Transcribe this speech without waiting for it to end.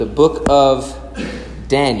The book of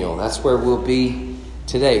Daniel. That's where we'll be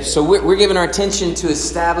today. So we're giving our attention to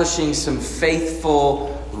establishing some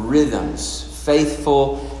faithful rhythms,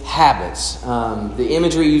 faithful habits. The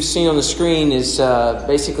imagery you've seen on the screen is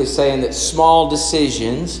basically saying that small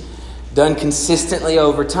decisions done consistently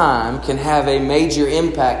over time can have a major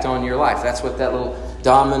impact on your life. That's what that little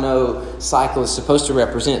domino cycle is supposed to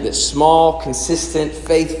represent. That small, consistent,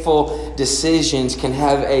 faithful decisions can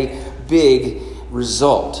have a big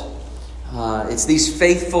result. It's these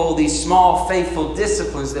small, faithful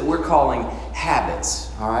disciplines that we're calling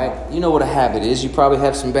habits. All right, you know what a habit is. You probably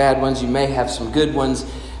have some bad ones. You may have some good ones.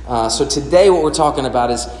 So today, what we're talking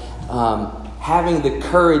about is having the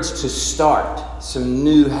courage to start some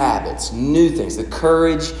new habits, new things. The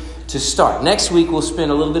courage to start. Next week, we'll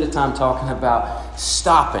spend a little bit of time talking about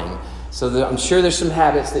stopping. So I'm sure there's some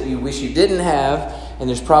habits that you wish you didn't have, and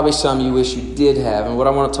there's probably some you wish you did have. And what I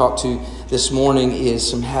want to talk to this morning is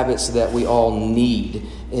some habits that we all need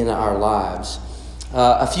in our lives.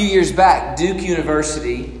 A few years back, Duke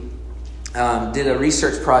University did a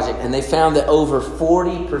research project, and they found that over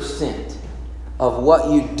 40% of what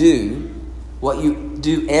you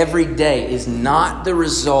do every day is not the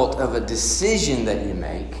result of a decision that you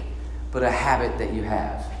make, but a habit that you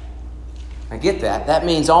have. I get that. That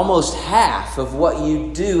means almost half of what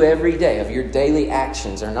you do every day, of your daily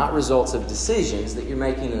actions, are not results of decisions that you're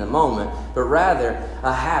making in a moment, but rather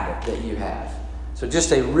a habit that you have. So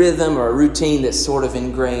just a rhythm or a routine that's sort of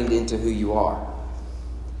ingrained into who you are.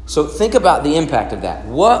 So think about the impact of that.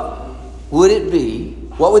 What would it be?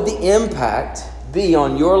 What would the impact be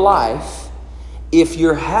on your life if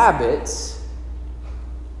your habits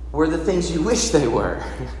were the things you wish they were?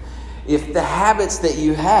 If the habits that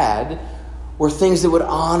you had were things that would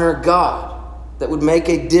honor God, that would make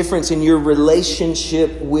a difference in your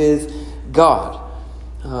relationship with God.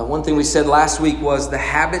 One thing we said last week was the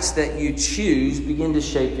habits that you choose begin to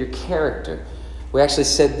shape your character. We actually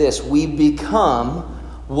said this: we become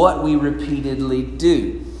what we repeatedly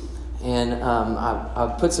do. And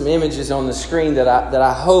I put some images on the screen that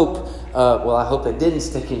I hope, I hope they didn't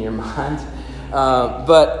stick in your mind.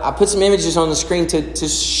 But I put some images on the screen to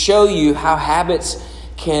show you how habits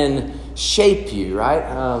can shape you,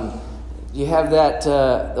 right? You have that.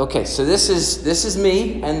 Okay, so this is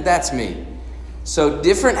me, and that's me. So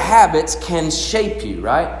different habits can shape you,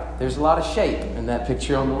 right? There's a lot of shape in that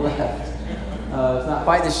picture on the left. It's not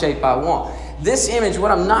quite the shape I want. This image, what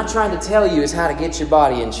I'm not trying to tell you is how to get your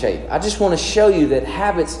body in shape. I just want to show you that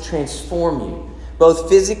habits transform you, both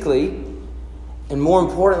physically and, more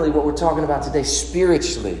importantly, what we're talking about today,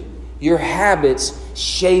 spiritually. Your habits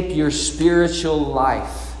shape your spiritual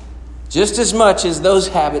life just as much as those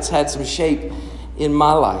habits had some shape in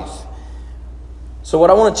my life. So what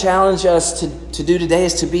I want to challenge us to do today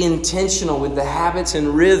is to be intentional with the habits and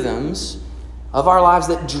rhythms of our lives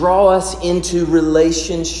that draw us into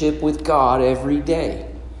relationship with God every day.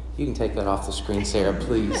 You can take that off the screen, Sarah,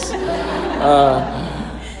 please.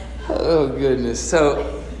 Oh, goodness.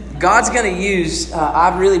 So God's going to use,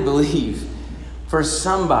 I really believe, for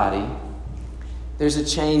somebody, there's a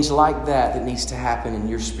change like that needs to happen in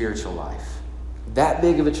your spiritual life. That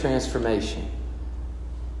big of a transformation.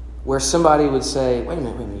 Where somebody would say, wait a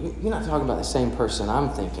minute, you're not talking about the same person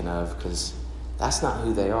I'm thinking of, because that's not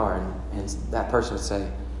who they are. And that person would say,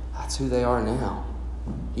 that's who they are now.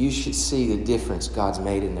 You should see the difference God's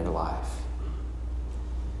made in their life.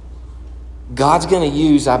 God's going to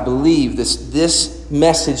use, I believe, this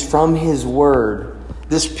message from His Word,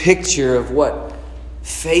 this picture of what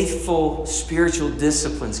faithful spiritual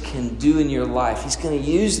disciplines can do in your life. He's going to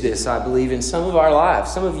use this, I believe, in some of our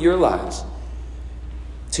lives, some of your lives,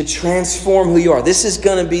 to transform who you are. This is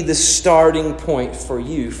going to be the starting point for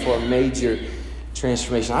you for a major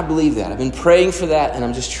transformation. I believe that. I've been praying for that, and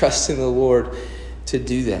I'm just trusting the Lord to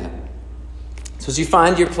do that. So as you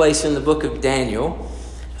find your place in the book of Daniel,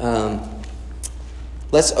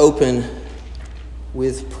 let's open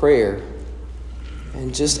with prayer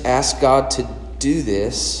and just ask God to do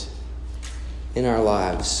this in our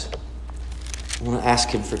lives. I want to ask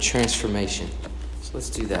Him for transformation. So let's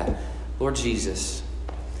do that. Lord Jesus,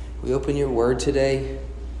 we open your word today.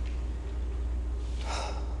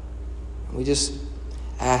 We just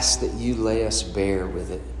ask that you lay us bare with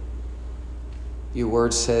it. Your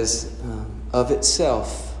word says of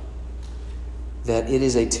itself that it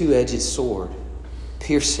is a two-edged sword,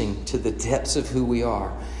 piercing to the depths of who we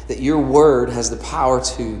are. That your word has the power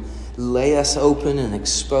to lay us open and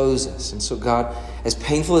expose us. And so, God, as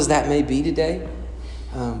painful as that may be today,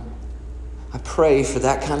 I pray for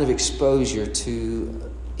that kind of exposure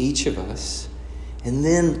to each of us. And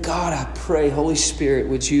then, God, I pray, Holy Spirit,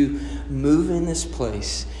 would you move in this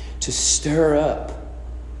place to stir up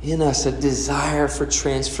in us a desire for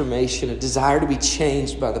transformation, a desire to be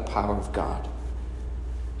changed by the power of God.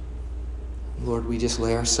 Lord, we just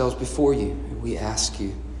lay ourselves before you and we ask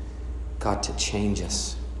you, God, to change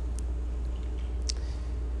us.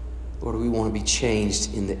 Lord, we want to be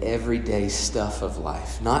changed in the everyday stuff of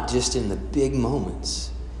life, not just in the big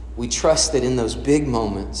moments. We trust that in those big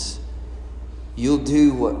moments, you'll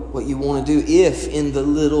do what you want to do if in the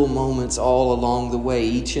little moments all along the way,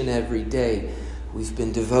 each and every day, we've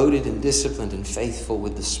been devoted and disciplined and faithful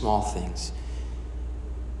with the small things.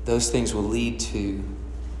 Those things will lead to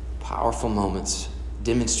powerful moments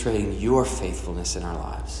demonstrating your faithfulness in our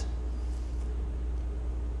lives.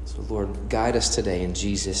 So, Lord, guide us today. In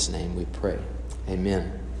Jesus' name we pray.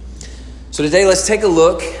 Amen. So today, let's take a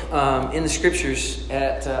look in the Scriptures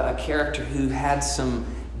at a character who had some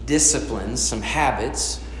disciplines, some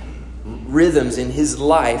habits, rhythms in his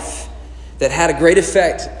life that had a great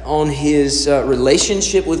effect on his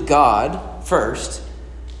relationship with God first,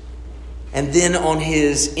 and then on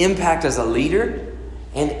his impact as a leader,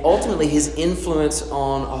 and ultimately his influence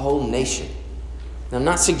on a whole nation. Now, I'm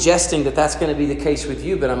not suggesting that that's going to be the case with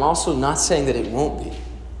you, but I'm also not saying that it won't be.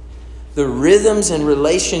 The rhythms and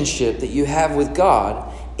relationship that you have with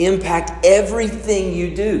God impact everything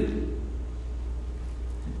you do.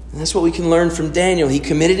 And that's what we can learn from Daniel. He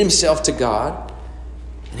committed himself to God,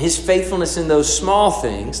 and his faithfulness in those small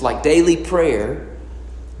things, like daily prayer,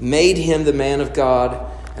 made him the man of God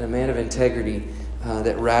and a man of integrity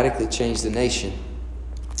that radically changed the nation.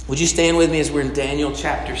 Would you stand with me as we're in Daniel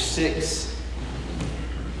chapter 6?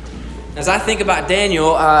 As I think about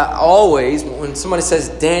Daniel, when somebody says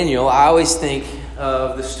Daniel, I always think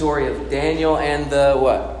of the story of Daniel and the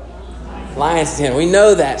what? Lion's Den. We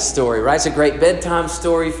know that story, right? It's a great bedtime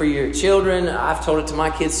story for your children. I've told it to my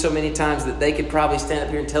kids so many times that they could probably stand up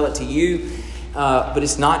here and tell it to you. But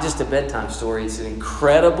it's not just a bedtime story. It's an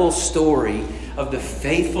incredible story of the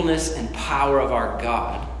faithfulness and power of our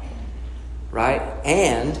God, right?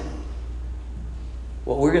 And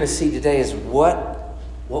what we're going to see today is what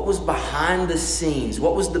was behind the scenes?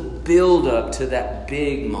 What was the build-up to that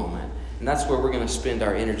big moment? And that's where we're going to spend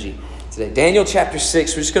our energy today. Daniel chapter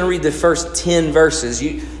 6, we're just going to read the first 10 verses.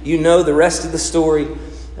 You know the rest of the story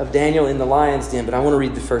of Daniel in the lion's den, but I want to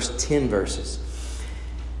read the first 10 verses.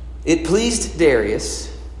 It pleased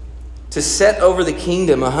Darius to set over the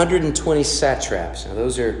kingdom 120 satraps. Now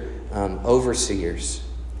those are overseers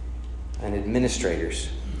and administrators.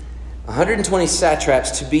 120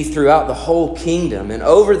 satraps to be throughout the whole kingdom, and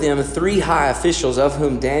over them 3 high officials, of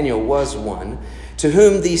whom Daniel was one, to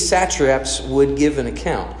whom these satraps would give an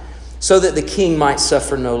account, so that the king might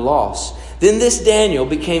suffer no loss. Then this Daniel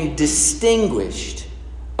became distinguished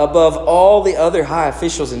above all the other high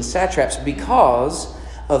officials and satraps because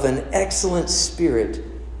of an excellent spirit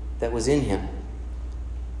that was in him.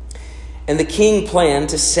 And the king planned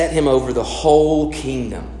to set him over the whole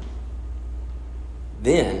kingdom.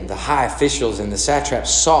 Then the high officials and the satraps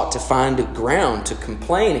sought to find a ground to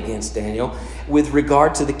complain against Daniel with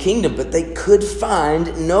regard to the kingdom, but they could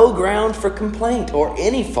find no ground for complaint or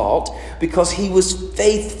any fault, because he was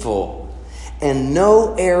faithful, and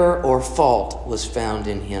no error or fault was found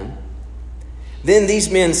in him. Then these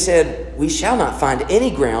men said, "We shall not find any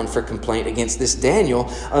ground for complaint against this Daniel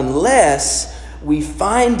unless we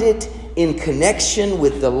find it in connection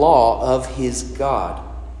with the law of his God."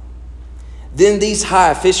 Then these high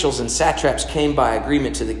officials and satraps came by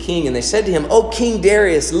agreement to the king, and they said to him, "O King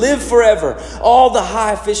Darius, live forever. All the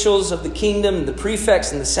high officials of the kingdom, the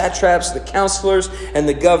prefects and the satraps, the counselors and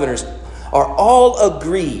the governors, are all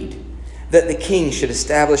agreed that the king should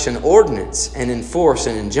establish an ordinance and enforce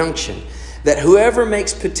an injunction, that whoever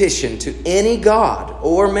makes petition to any god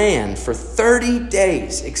or man for 30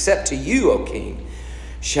 days, except to you, O king,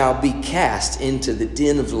 shall be cast into the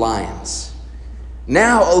den of lions.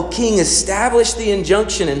 Now, O king, establish the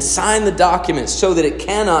injunction and sign the document so that it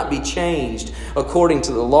cannot be changed according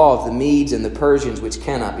to the law of the Medes and the Persians, which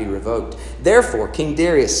cannot be revoked." Therefore, King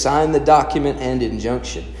Darius signed the document and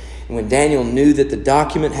injunction. And when Daniel knew that the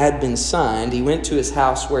document had been signed, he went to his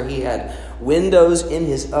house, where he had windows in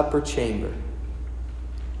his upper chamber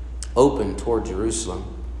open toward Jerusalem.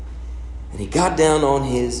 And he got down on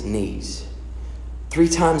his knees 3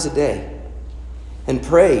 times a day and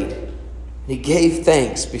prayed. He gave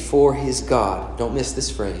thanks before his God. Don't miss this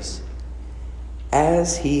phrase.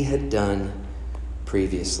 As he had done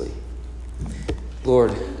previously.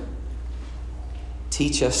 Lord,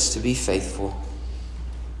 teach us to be faithful.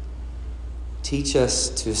 Teach us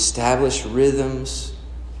to establish rhythms.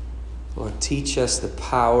 Lord, teach us the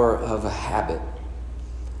power of a habit.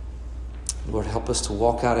 Lord, help us to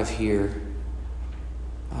walk out of here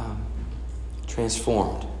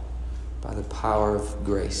transformed by the power of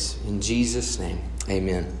grace. In Jesus' name,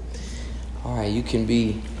 amen. All right, you can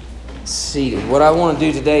be seated. What I want to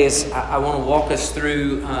do today is I want to walk us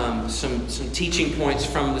through some teaching points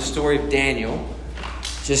from the story of Daniel.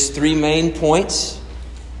 Just 3 main points.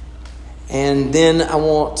 And then I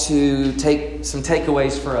want to take some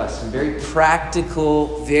takeaways for us. Some very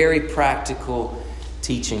practical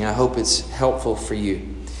teaching. I hope it's helpful for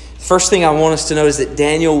you. First thing I want us to know is that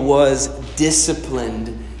Daniel was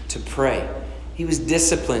disciplined to pray. He was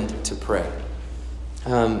disciplined to pray.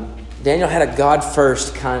 Daniel had a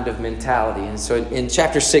God-first kind of mentality. And so in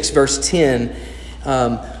chapter 6, verse 10,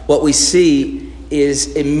 what we see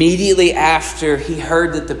is immediately after he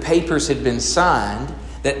heard that the papers had been signed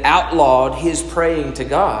that outlawed his praying to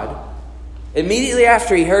God, immediately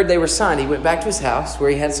after he heard they were signed, he went back to his house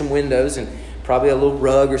where he had some windows and probably a little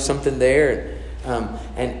rug or something there.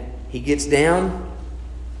 And he gets down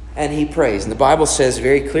and he prays. And the Bible says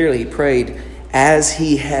very clearly he prayed as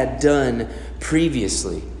he had done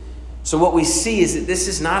previously. So what we see is that this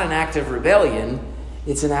is not an act of rebellion,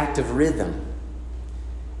 it's an act of rhythm.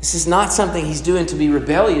 This is not something he's doing to be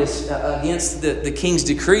rebellious against the king's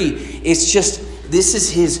decree. It's just, this is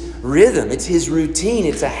his rhythm. It's his routine.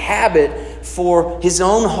 It's a habit for his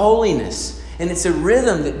own holiness. And it's a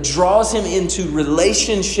rhythm that draws him into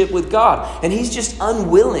relationship with God. And he's just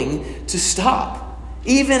unwilling to stop,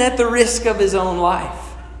 even at the risk of his own life.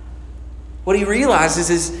 What he realizes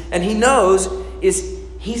is, and he knows, is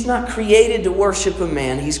he's not created to worship a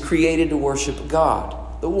man. He's created to worship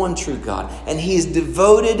God, the one true God. And he is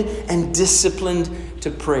devoted and disciplined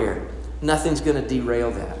to prayer. Nothing's going to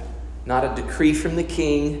derail that. Not a decree from the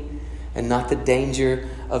king and not the danger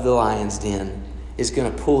of the lion's den is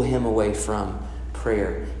going to pull him away from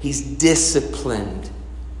prayer. He's disciplined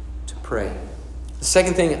to pray. The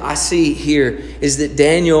second thing I see here is that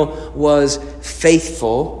Daniel was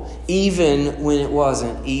faithful even when it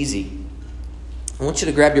wasn't easy. I want you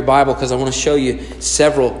to grab your Bible because I want to show you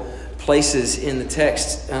several places in the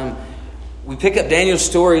text. We pick up Daniel's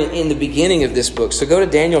story in the beginning of this book. So go to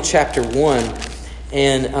Daniel chapter 1.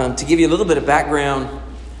 And to give you a little bit of background,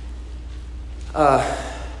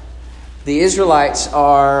 the Israelites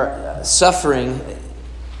are suffering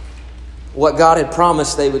what God had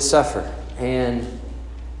promised they would suffer. And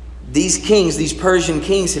these kings, these Persian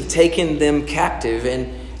kings, have taken them captive.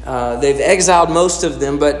 And they've exiled most of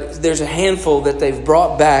them, but there's a handful that they've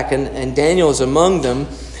brought back. And Daniel is among them.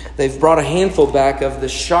 They've brought a handful back of the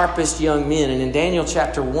sharpest young men. And in Daniel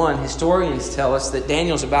chapter 1, historians tell us that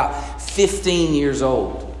Daniel's about 15 years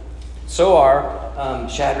old. So are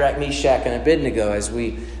Shadrach, Meshach, and Abednego as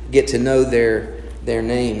we get to know their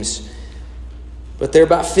names. But they're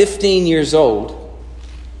about 15 years old.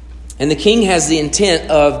 And the king has the intent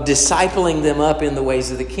of discipling them up in the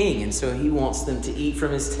ways of the king. And so he wants them to eat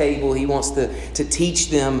from his table. He wants to teach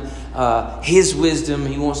them his wisdom.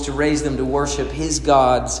 He wants to raise them to worship his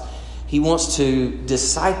gods. He wants to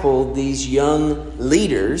disciple these young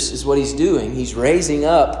leaders, is what he's doing. He's raising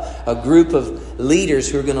up a group of leaders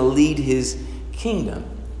who are going to lead his kingdom.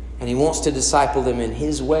 And he wants to disciple them in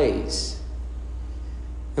his ways.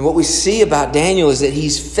 And what we see about Daniel is that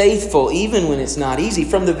he's faithful even when it's not easy.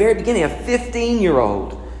 From the very beginning, a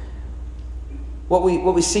 15-year-old. What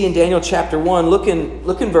we see in Daniel chapter 1, look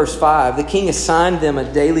in verse 5. The king assigned them a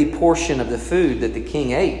daily portion of the food that the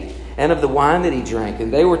king ate and of the wine that he drank.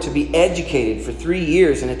 And they were to be educated for 3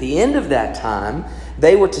 years. And at the end of that time,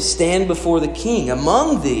 they were to stand before the king.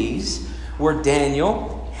 Among these were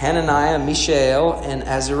Daniel, Hananiah, Mishael, and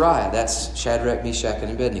Azariah. That's Shadrach, Meshach,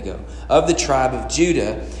 and Abednego. Of the tribe of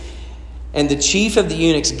Judah. And the chief of the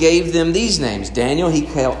eunuchs gave them these names. Daniel he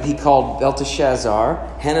called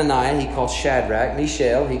Belteshazzar. Hananiah he called Shadrach.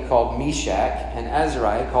 Mishael he called Meshach. And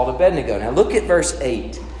Azariah called Abednego. Now look at verse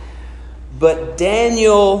 8. But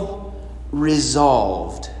Daniel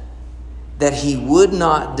resolved that he would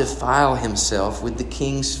not defile himself with the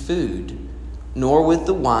king's food, nor with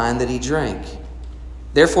the wine that he drank.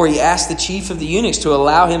 Therefore he asked the chief of the eunuchs to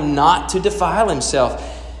allow him not to defile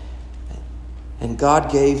himself. And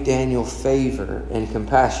God gave Daniel favor and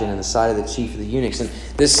compassion in the sight of the chief of the eunuchs. And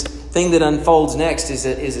this thing that unfolds next is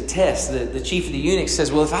a test. The chief of the eunuchs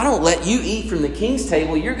says, well, if I don't let you eat from the king's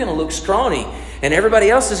table, you're going to look scrawny. And everybody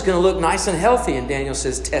else is going to look nice and healthy. And Daniel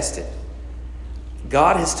says, test it.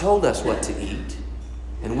 God has told us what to eat.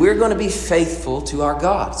 And we're going to be faithful to our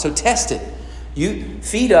God. So test it. You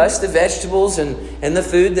feed us the vegetables and the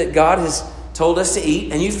food that God has told us to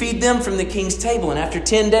eat, and you feed them from the king's table. And after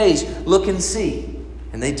 10 days, look and see.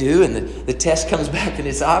 And they do, and the test comes back, and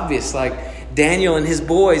it's obvious. Like Daniel and his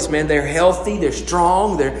boys, man, they're healthy, they're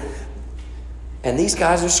strong, And these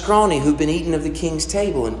guys are scrawny who've been eating of the king's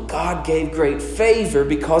table. And God gave great favor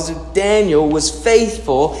because Daniel was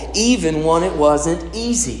faithful even when it wasn't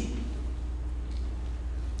easy.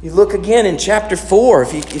 You look again in chapter 4.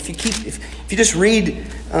 If you just read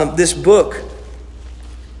this book,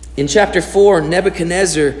 in chapter 4,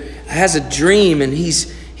 Nebuchadnezzar has a dream, and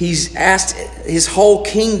he's asked his whole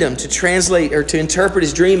kingdom to translate or to interpret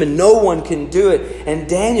his dream, and no one can do it. And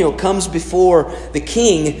Daniel comes before the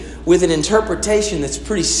king with an interpretation that's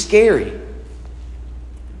pretty scary.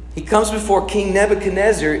 He comes before King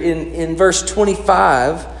Nebuchadnezzar in verse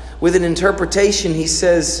 25 with an interpretation. He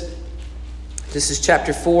says, this is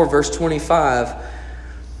chapter 4, verse 25.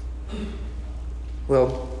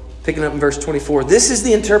 Well, picking up in verse 24. This is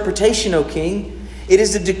the interpretation, O king. It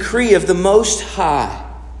is the decree of the Most High,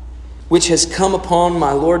 which has come upon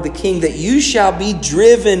my lord the king, that you shall be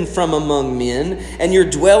driven from among men, and your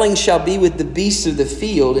dwelling shall be with the beasts of the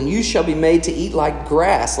field, and you shall be made to eat like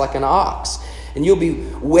grass, like an ox, and you'll be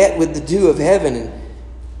wet with the dew of heaven. And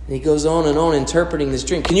he goes on and on interpreting this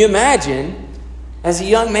dream. Can you imagine, as a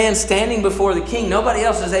young man standing before the king, nobody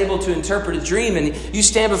else is able to interpret a dream, and you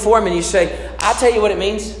stand before him and you say, I'll tell you what it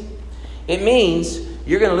means. It means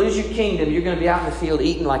you're going to lose your kingdom. You're going to be out in the field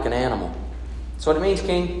eating like an animal. That's what it means,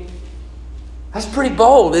 king. That's pretty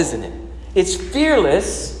bold, isn't it? It's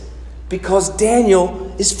fearless because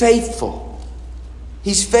Daniel is faithful.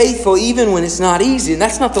 He's faithful even when it's not easy. And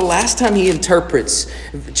that's not the last time he interprets.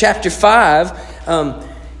 Chapter 5,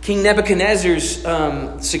 King Nebuchadnezzar's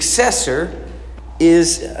successor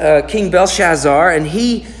is King Belshazzar. And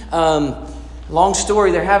he, long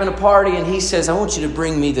story, they're having a party and he says, I want you to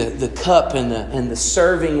bring me the cup and the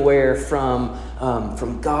serving ware from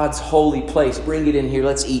God's holy place. Bring it in here.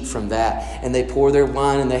 Let's eat from that. And they pour their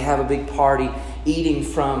wine and they have a big party eating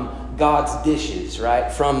from God's dishes,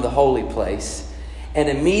 right? From the holy place. And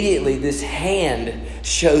immediately this hand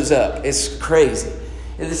shows up. It's crazy.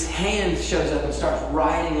 And this hand shows up and starts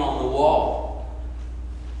writing on the wall.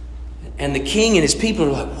 And the king and his people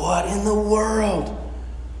are like, what in the world?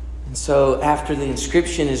 And so after the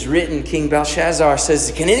inscription is written, King Belshazzar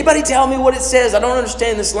says, can anybody tell me what it says? I don't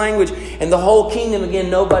understand this language. And the whole kingdom, again,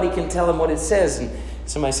 nobody can tell him what it says. And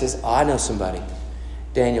somebody says, I know somebody.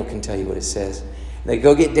 Daniel can tell you what it says. And they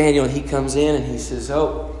go get Daniel and he comes in and he says,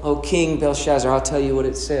 Oh, King Belshazzar, I'll tell you what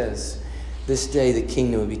it says. This day the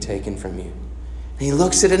kingdom will be taken from you. And he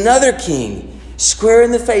looks at another king, square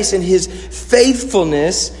in the face, and his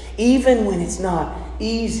faithfulness, even when it's not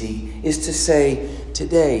easy, is to say,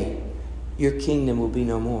 today your kingdom will be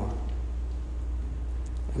no more.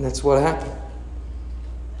 And that's what happened.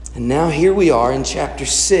 And now here we are in chapter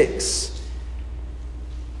 6.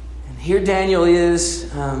 And here Daniel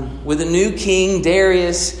is with a new king,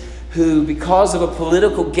 Darius, who because of a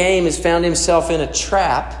political game has found himself in a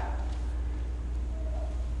trap.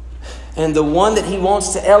 And the one that he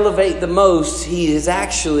wants to elevate the most, he is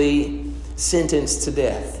actually sentenced to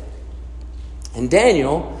death. And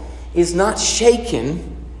Daniel is not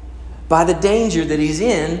shaken by the danger that he's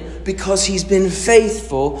in because he's been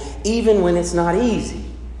faithful even when it's not easy.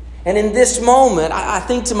 And in this moment, I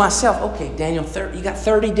think to myself, okay, Daniel, you got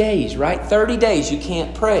 30 days, right? 30 days you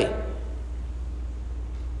can't pray.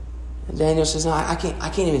 And Daniel says, no, I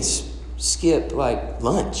can't even skip like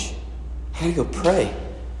lunch. I got to go pray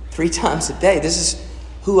 3 times a day. This is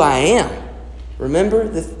who I am. Remember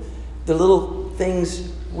the little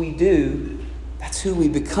things we do. That's who we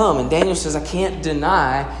become. And Daniel says, I can't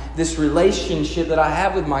deny this relationship that I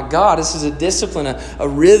have with my God. This is a discipline, a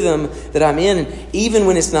rhythm that I'm in. And even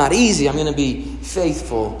when it's not easy, I'm going to be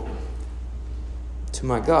faithful to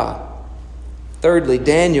my God. Thirdly,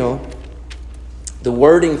 Daniel, the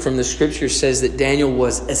wording from the scripture says that Daniel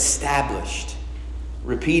was established.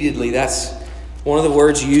 Repeatedly, that's one of the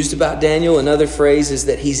words used about Daniel. Another phrase is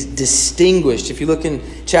that he's distinguished. If you look in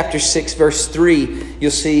chapter 6, verse 3, you'll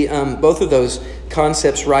see both of those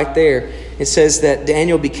concepts right there. It says that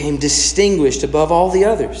Daniel became distinguished above all the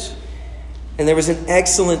others. And there was an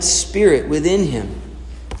excellent spirit within him.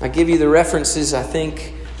 I give you the references, I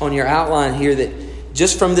think, on your outline here that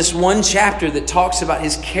just from this one chapter that talks about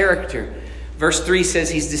his character. Verse 3 says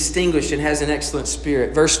he's distinguished and has an excellent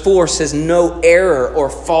spirit. Verse 4 says no error or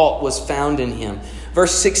fault was found in him.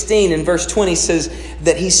 Verse 16 and verse 20 says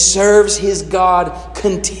that he serves his God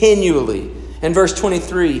continually. And verse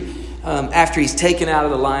 23, after he's taken out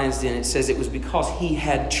of the lion's den, it says it was because he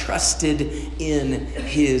had trusted in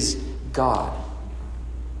his God.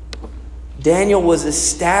 Daniel was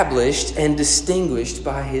established and distinguished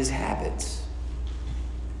by his habits,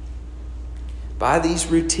 by these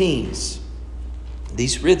routines,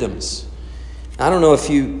 these rhythms. I don't know if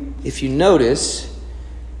you notice,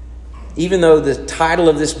 even though the title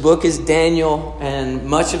of this book is Daniel and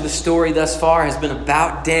much of the story thus far has been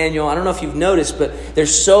about Daniel, I don't know if you've noticed, but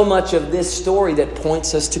there's so much of this story that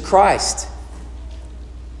points us to Christ.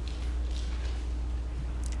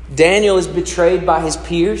 Daniel is betrayed by his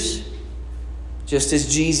peers, just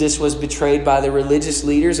as Jesus was betrayed by the religious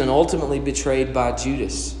leaders and ultimately betrayed by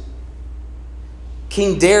Judas.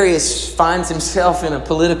 King Darius finds himself in a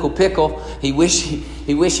political pickle. He wish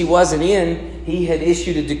he wasn't in. He had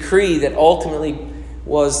issued a decree that ultimately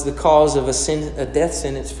was the cause of a death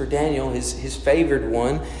sentence for Daniel, his favored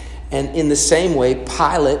one. And in the same way,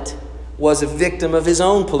 Pilate was a victim of his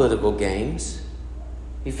own political games.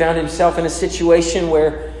 He found himself in a situation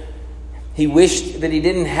where he wished that he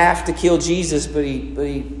didn't have to kill Jesus, but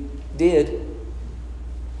he did.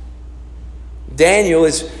 Daniel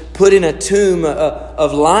is put in a tomb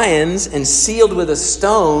of lions and sealed with a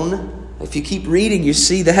stone. If you keep reading, you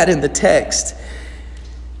see that in the text.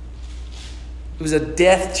 It was a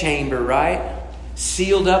death chamber, right?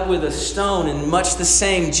 Sealed up with a stone. And much the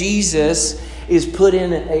same, Jesus is put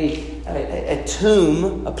in a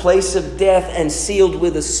tomb, a place of death, and sealed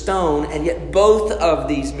with a stone. And yet both of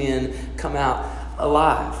these men come out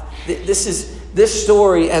alive. This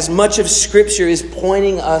story, as much of Scripture, is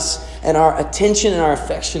pointing us and our attention and our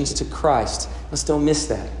affections to Christ. Let's don't miss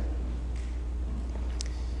that.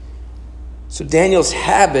 So Daniel's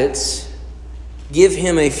habits give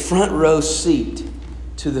him a front row seat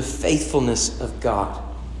to the faithfulness of God.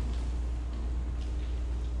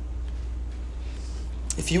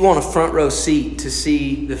 If you want a front row seat to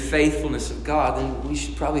see the faithfulness of God, then we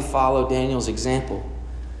should probably follow Daniel's example.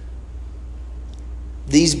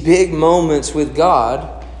 These big moments with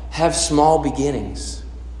God have small beginnings.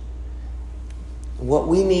 What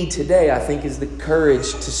we need today, I think, is the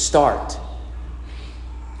courage to start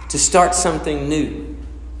something new.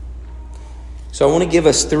 So I want to give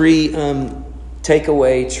us 3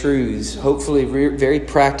 takeaway truths, hopefully very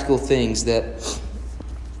practical things that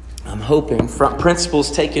I'm hoping, from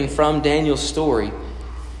principles taken from Daniel's story,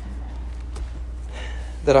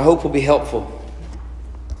 that I hope will be helpful.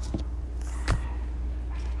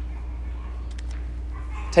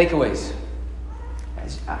 Takeaways.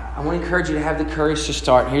 I want to encourage you to have the courage to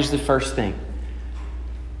start. Here's the first thing.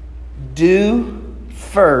 Do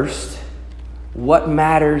first what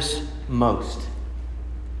matters most.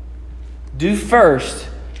 Do first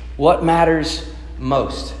what matters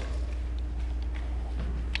most.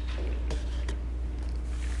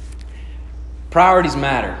 Priorities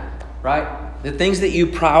matter, right? The things that you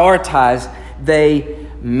prioritize, they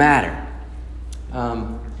matter.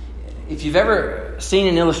 If you've ever seen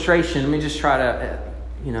an illustration, let me just try to,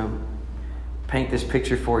 paint this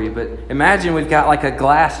picture for you. But imagine we've got like a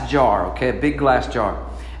glass jar, okay? A big glass jar.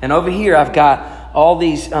 And over here I've got all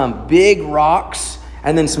these big rocks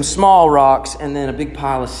and then some small rocks and then a big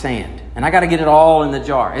pile of sand. And I got to get it all in the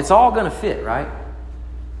jar. It's all going to fit, right?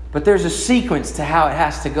 But there's a sequence to how it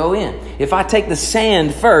has to go in. If I take the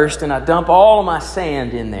sand first and I dump all of my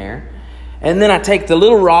sand in there, and then I take the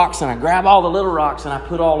little rocks and I grab all the little rocks and I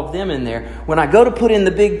put all of them in there, when I go to put in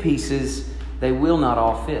the big pieces, they will not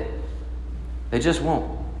all fit. They just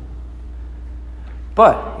won't.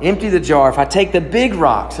 But empty the jar. If I take the big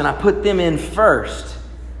rocks and I put them in first,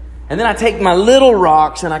 and then I take my little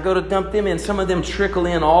rocks and I go to dump them in, some of them trickle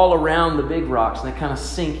in all around the big rocks and they kind of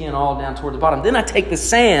sink in all down toward the bottom. Then I take the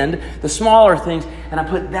sand, the smaller things, and I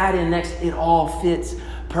put that in next. It all fits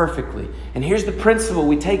perfectly. And here's the principle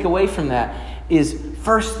we take away from that is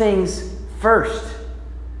first things first.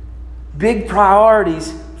 Big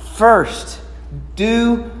priorities first.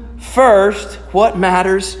 Do first what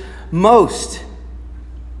matters most.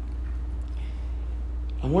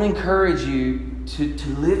 I want to encourage you to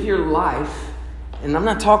live your life, and I'm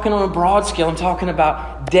not talking on a broad scale, I'm talking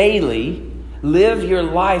about daily. Live your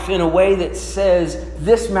life in a way that says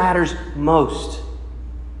this matters most.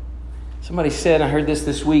 Somebody said, I heard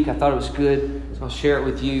this week, I thought it was good, so I'll share it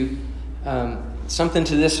with you. Something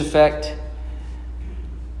to this effect.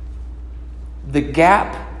 The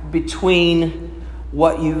gap between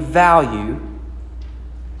what you value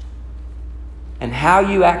and how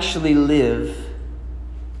you actually live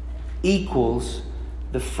equals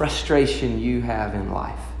the frustration you have in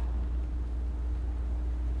life.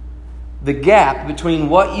 The gap between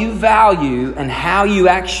what you value and how you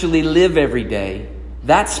actually live every day,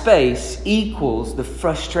 that space equals the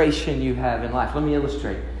frustration you have in life. Let me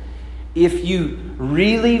illustrate. If you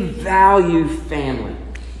really value family,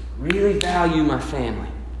 really value my family,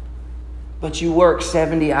 but you work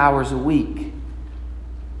 70 hours a week,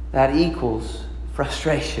 that equals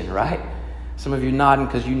frustration, right? Some of you nodding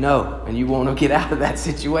because you know and you want to get out of that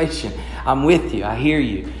situation. I'm with you. I hear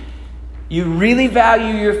you. You really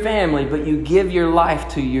value your family, but you give your life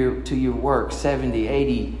to your work 70,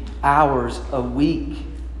 80 hours a week.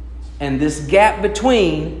 And this gap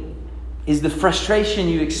between is the frustration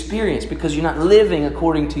you experience because you're not living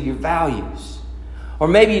according to your values. Or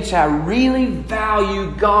maybe you say, I really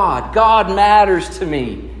value God. God matters to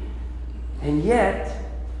me. And yet,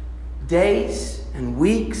 days and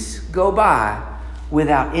weeks go by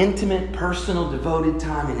without intimate, personal, devoted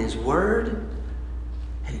time in His Word,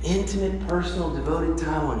 and intimate, personal, devoted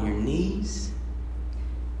time on your knees,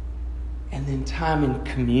 and then time in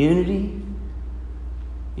community.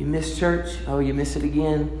 You miss church? Oh, you miss it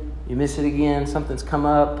again. You miss it again. Something's come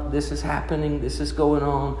up. This is happening. This is going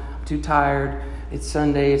on. I'm too tired. It's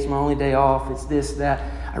Sunday. It's my only day off. It's this, that.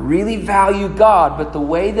 I really value God, but the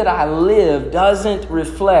way that I live doesn't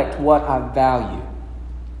reflect what I value.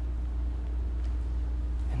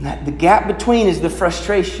 And that the gap between is the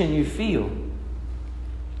frustration you feel.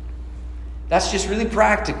 That's just really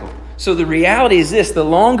practical. So the reality is this: the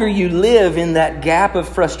longer you live in that gap of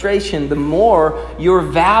frustration, the more your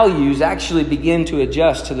values actually begin to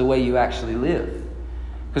adjust to the way you actually live.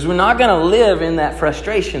 Because we're not going to live in that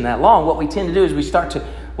frustration that long. What we tend to do is we start to,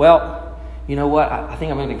 well, you know what? I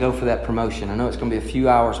think I'm going to go for that promotion. I know it's going to be a few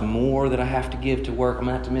hours more that I have to give to work. I'm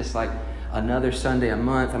going to have to miss like another Sunday a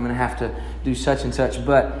month. I'm going to have to do such and such.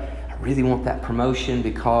 But I really want that promotion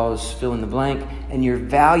because fill in the blank. And your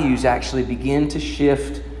values actually begin to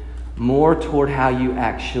shift more toward how you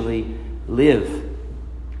actually live.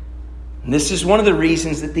 And this is one of the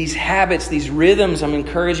reasons that these habits, these rhythms I'm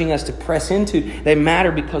encouraging us to press into, they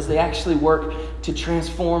matter because they actually work to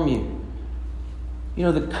transform you. You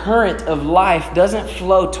know, the current of life doesn't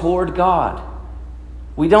flow toward God.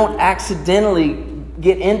 We don't accidentally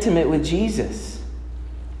get intimate with Jesus.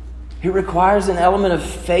 It requires an element of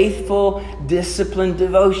faithful, disciplined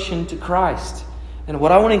devotion to Christ. And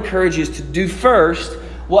what I want to encourage you is to do first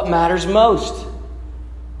what matters most.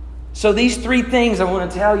 So these three things I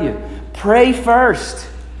want to tell you. Pray first.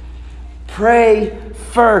 Pray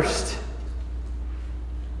first.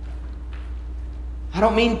 I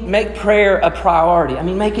don't mean make prayer a priority. I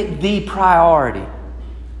mean make it the priority.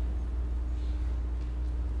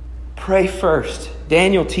 Pray first.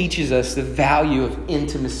 Daniel teaches us the value of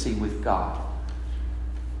intimacy with God.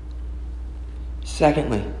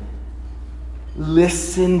 Secondly,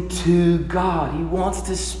 listen to God. He wants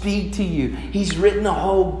to speak to you. He's written a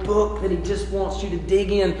whole book that He just wants you to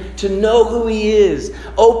dig in, to know who He is.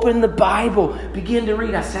 Open the Bible. Begin to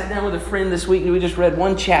read. I sat down with a friend this week and we just read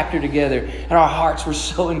one chapter together and our hearts were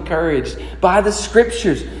so encouraged by the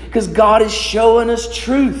Scriptures because God is showing us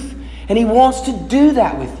truth and He wants to do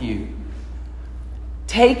that with you.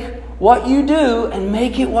 Take what you do and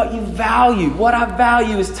make it what you value. What I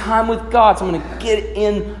value is time with God. So I'm going to get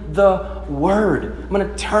in the Word. I'm going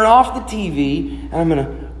to turn off the TV and I'm going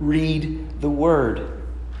to read the Word.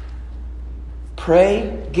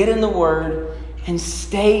 Pray, get in the Word, and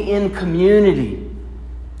stay in community.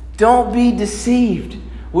 Don't be deceived.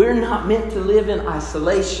 We're not meant to live in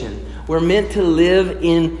isolation. We're meant to live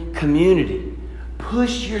in community.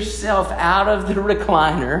 Push yourself out of the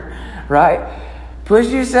recliner, right? Push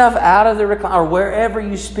yourself out of the recliner or wherever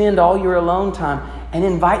you spend all your alone time and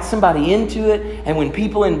invite somebody into it. And when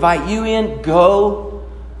people invite you in, go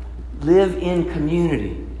live in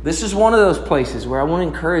community. This is one of those places where I want to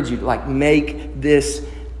encourage you to make this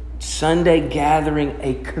Sunday gathering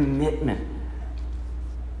a commitment.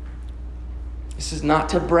 This is not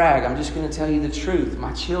to brag. I'm just going to tell you the truth.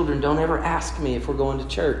 My children don't ever ask me if we're going to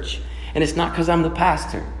church. And it's not because I'm the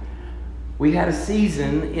pastor. We had a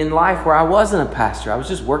season in life where I wasn't a pastor. I was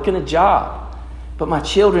just working a job. But my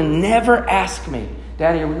children never ask me,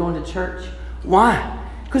 Daddy, are we going to church? Why?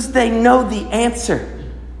 Because they know the answer.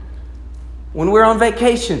 When we're on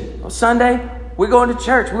vacation on Sunday, we're going to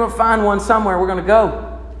church. We're going to find one somewhere. We're going to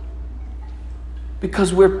go.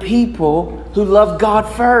 Because we're people who love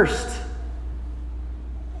God first.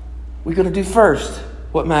 We're going to do first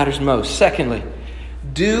what matters most. Secondly,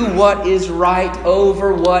 do what is right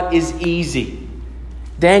over what is easy.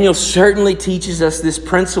 Daniel certainly teaches us this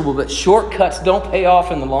principle that shortcuts don't pay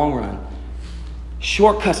off in the long run.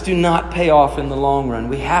 Shortcuts do not pay off in the long run.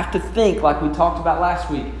 We have to think, like we talked about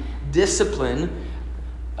last week, discipline.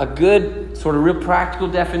 A good sort of real practical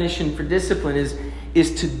definition for discipline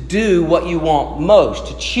is to do what you want most,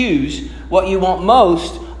 to choose what you want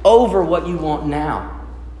most over what you want now.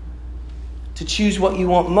 To choose what you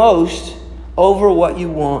want most over what you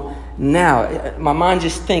want now. My mind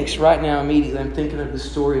just thinks right now immediately. I'm thinking of the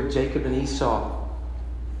story of Jacob and Esau.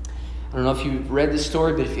 I don't know if you've read this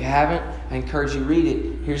story, but if you haven't, I encourage you to read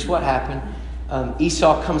it. Here's what happened.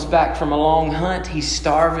 Esau comes back from a long hunt. He's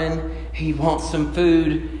starving. He wants some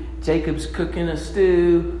food. Jacob's cooking a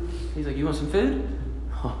stew. He's like, you want some food?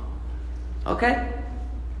 Huh. Okay.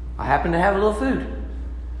 I happen to have a little food.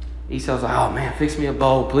 Esau's like, oh man, fix me a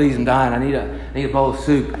bowl, please. I'm dying. I need a bowl of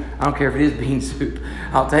soup. I don't care if it is bean soup.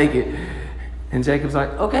 I'll take it. And Jacob's like,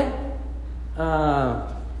 okay.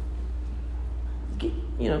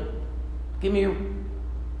 Give me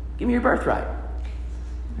your birthright.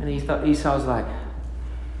 And Esau's like,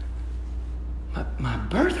 my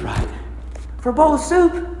birthright for a bowl of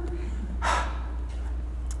soup?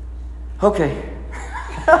 Okay.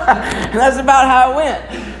 And that's about how it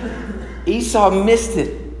went. Esau missed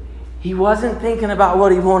it. He wasn't thinking about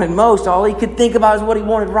what he wanted most. All he could think about is what he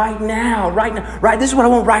wanted right now. Right. This is what I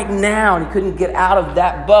want right now. And he couldn't get out of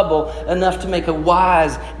that bubble enough to make a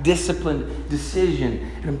wise, disciplined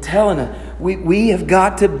decision. And I'm telling you, we have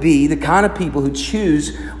got to be the kind of people who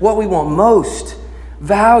choose what we want most,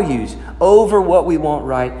 values, over what we want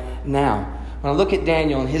right now. When I look at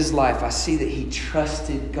Daniel and his life, I see that he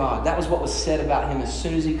trusted God. That was what was said about him as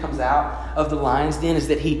soon as he comes out of the lion's den, is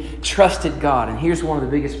that he trusted God. And here's one of the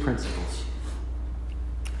biggest principles.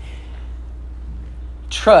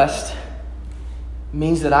 Trust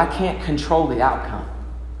means that I can't control the outcome.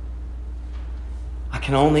 I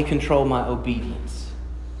can only control my obedience.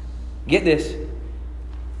 Get this.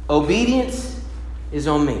 Obedience is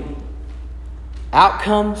on me.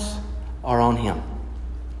 Outcomes are on him.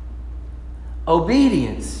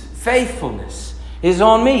 Obedience, faithfulness is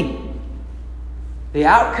on me. The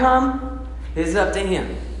outcome is up to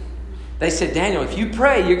him. They said, Daniel, if you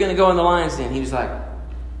pray, you're going to go in the lion's den. He was like,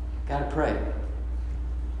 got to pray.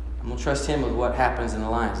 I'm going to trust him with what happens in the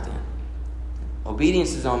lion's den.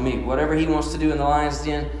 Obedience is on me. Whatever he wants to do in the lion's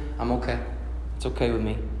den, I'm okay. It's okay with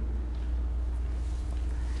me.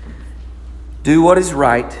 Do what is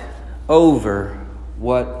right over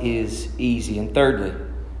what is easy. And thirdly,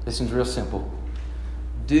 this one's real simple.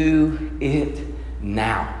 Do it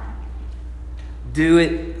now. Do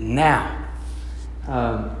it now.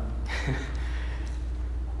 I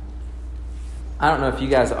don't know if you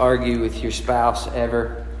guys argue with your spouse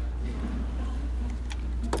ever,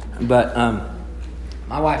 but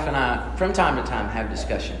my wife and I, from time to time, have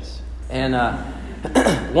discussions. And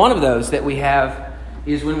one of those that we have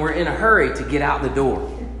is when we're in a hurry to get out the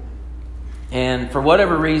door. And for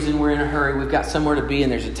whatever reason, we're in a hurry. We've got somewhere to be,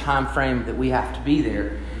 and there's a time frame that we have to be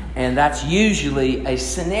there. And that's usually a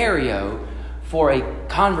scenario for a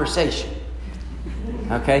conversation.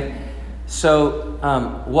 Okay? So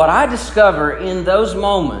what I discover in those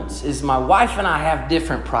moments is my wife and I have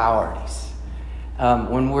different priorities.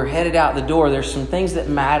 When we're headed out the door, there's some things that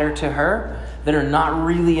matter to her that are not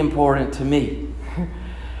really important to me.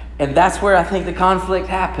 And that's where I think the conflict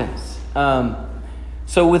happens.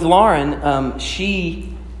 So with Lauren,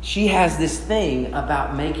 she has this thing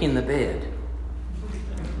about making the bed.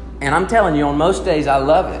 And I'm telling you, on most days, I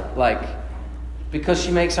love it. Because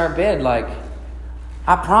she makes our bed,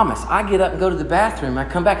 I promise, I get up and go to the bathroom, I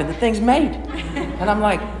come back and the thing's made. And I'm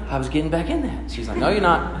like, I was getting back in that. She's like, no, you're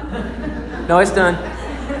not. No, it's done.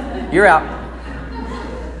 You're out.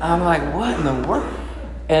 I'm like, what in the world?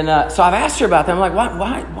 And so I've asked her about that. I'm like,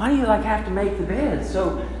 why do you have to make the bed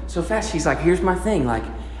so fast? She's like, here's my thing.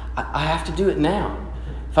 I have to do it now.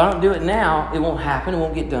 If I don't do it now, it won't happen. It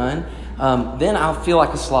won't get done. Then I'll feel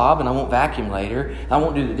like a slob and I won't vacuum later. I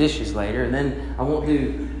won't do the dishes later. And then I won't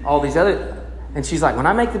do all these other... And she's like, when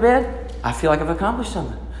I make the bed, I feel like I've accomplished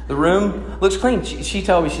something. The room looks clean. She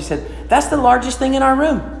told me, she said, that's the largest thing in our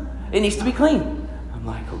room. It needs to be clean. I'm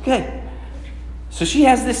like, okay. So she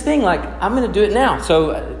has this thing I'm going to do it now.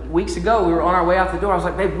 So weeks ago, we were on our way out the door. I was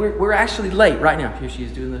like, babe, we're actually late right now. Here she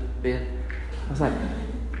is doing the bed. I was like,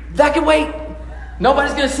 that can wait.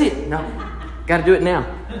 Nobody's going to see it. No, got to do it now.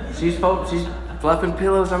 She's fluffing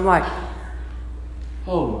pillows. I'm like,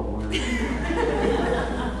 oh my word.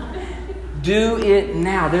 Do it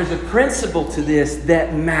now. There's a principle to this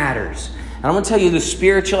that matters. And I'm going to tell you the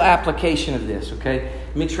spiritual application of this, okay?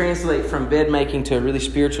 Let me translate from bed making to a really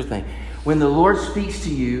spiritual thing. When the Lord speaks to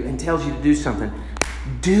you and tells you to do something,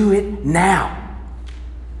 do it now.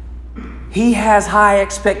 He has high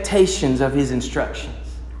expectations of His instructions.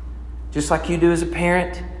 Just like you do as a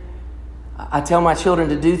parent. I tell my children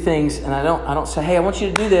to do things and I don't say, hey, I want you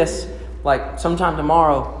to do this sometime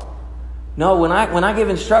tomorrow. No, when I give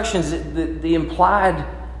instructions, the implied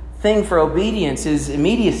thing for obedience is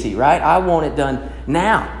immediacy, right? I want it done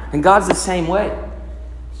now. And God's the same way.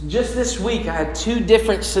 Just this week, I had 2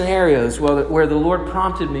 different scenarios where the Lord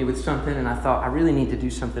prompted me with something and I thought, I really need to do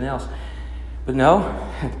something else. But no,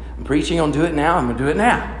 I'm preaching on do it now. I'm going to do it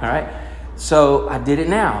now, all right? So I did it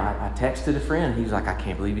now. I texted a friend. He was like, I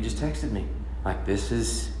can't believe you just texted me. Like, this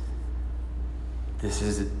is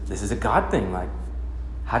a God thing. Like,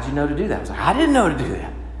 how'd you know to do that? I was like, I didn't know to do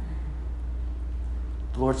that.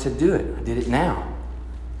 The Lord said, do it. I did it now.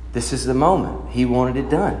 This is the moment. He wanted it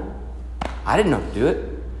done. I didn't know to do it.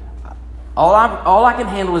 All I can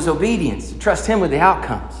handle is obedience. Trust Him with the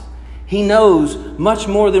outcomes. He knows much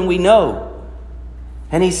more than we know.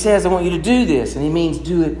 And He says, I want you to do this. And He means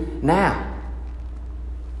do it now.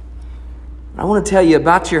 I want to tell you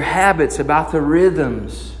about your habits, about the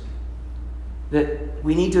rhythms that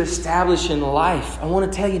we need to establish in life. I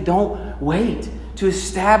want to tell you, don't wait to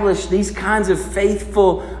establish these kinds of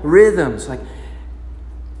faithful rhythms. Like,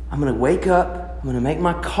 I'm going to wake up, I'm going to make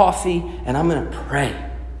my coffee, and I'm going to pray.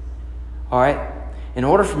 All right? In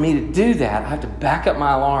order for me to do that, I have to back up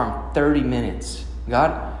my alarm 30 minutes.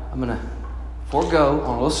 God, I'm going to forego on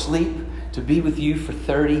a little sleep to be with you for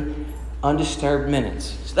 30 undisturbed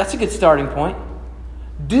minutes. So that's a good starting point.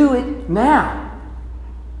 Do it now.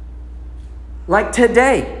 Like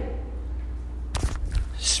today.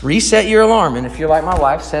 Just reset your alarm. And if you're like my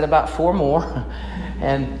wife, set about 4 more.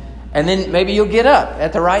 And then maybe you'll get up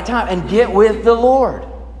at the right time and get with the Lord.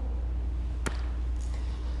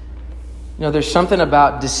 You know, there's something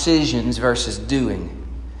about decisions versus doing.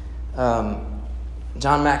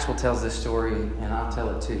 John Maxwell tells this story, and I'll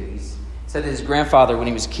tell it too. He said that his grandfather, when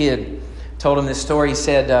he was a kid, told him this story. He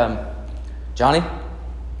said, Johnny,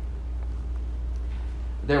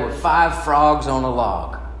 there were 5 frogs on a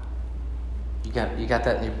log. You got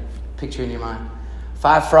that in your picture in your mind?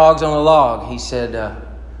 5 frogs on a log. He said,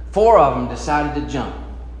 4 of them decided to jump.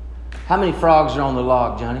 How many frogs are on the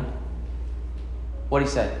log, Johnny? What'd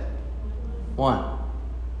he say? 1.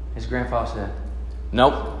 His grandfather said,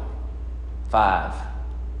 nope, 5.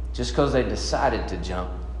 Just because they decided to jump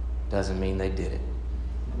doesn't mean they did it.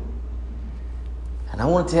 And I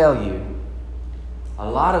want to tell you, a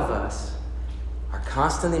lot of us are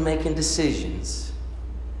constantly making decisions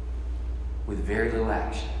with very little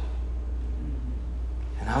action.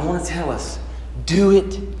 And I want to tell us, do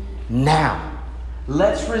it now.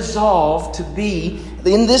 Let's resolve to be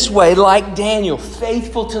in this way like Daniel,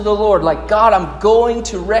 faithful to the Lord. Like, God, I'm going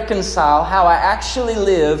to reconcile how I actually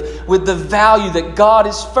live with the value that God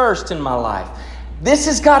is first in my life. This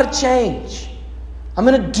has got to change. I'm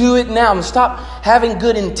going to do it now. I'm going to stop having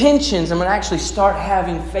good intentions. I'm going to actually start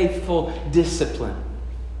having faithful discipline.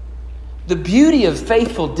 The beauty of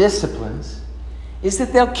faithful disciplines is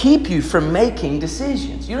that they'll keep you from making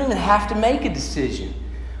decisions. You don't even have to make a decision.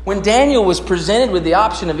 When Daniel was presented with the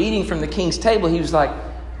option of eating from the king's table, he was like,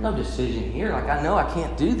 no decision here. Like, I know I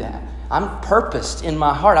can't do that. I'm purposed in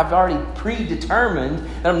my heart. I've already predetermined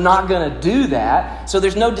that I'm not going to do that. So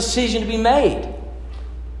there's no decision to be made.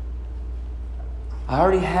 I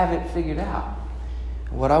already have it figured out.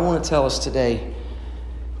 What I want to tell us today,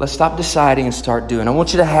 let's stop deciding and start doing. I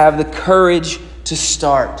want you to have the courage to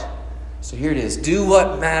start. So here it is. Do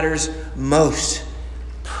what matters most.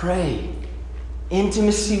 Pray.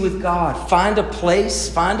 Intimacy with God. Find a place,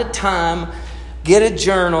 find a time, get a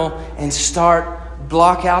journal, and start,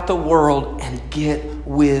 block out the world and get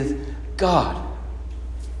with God.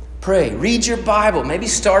 Pray. Read your Bible. Maybe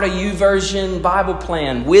start a YouVersion Bible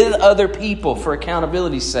plan with other people for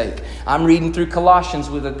accountability's sake. I'm reading through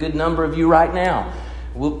Colossians with a good number of you right now.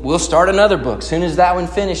 We'll start another book. As soon as that one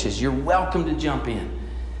finishes, you're welcome to jump in.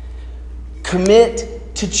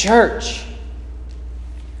 Commit to church.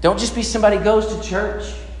 Don't just be somebody who goes to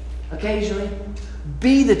church occasionally.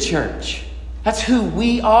 Be the church. That's who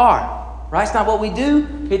we are. Right? It's not what we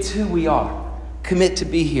do. It's who we are. Commit to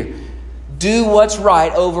be here. Do what's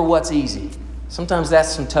right over what's easy. Sometimes that's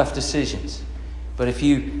some tough decisions. But if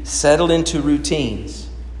you settle into routines,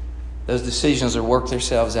 those decisions will work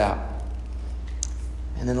themselves out.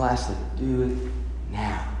 And then lastly, do it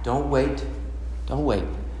now. Don't wait. Don't wait.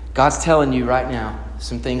 God's telling you right now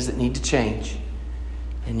some things that need to change.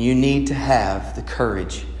 And you need to have the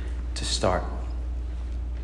courage to start.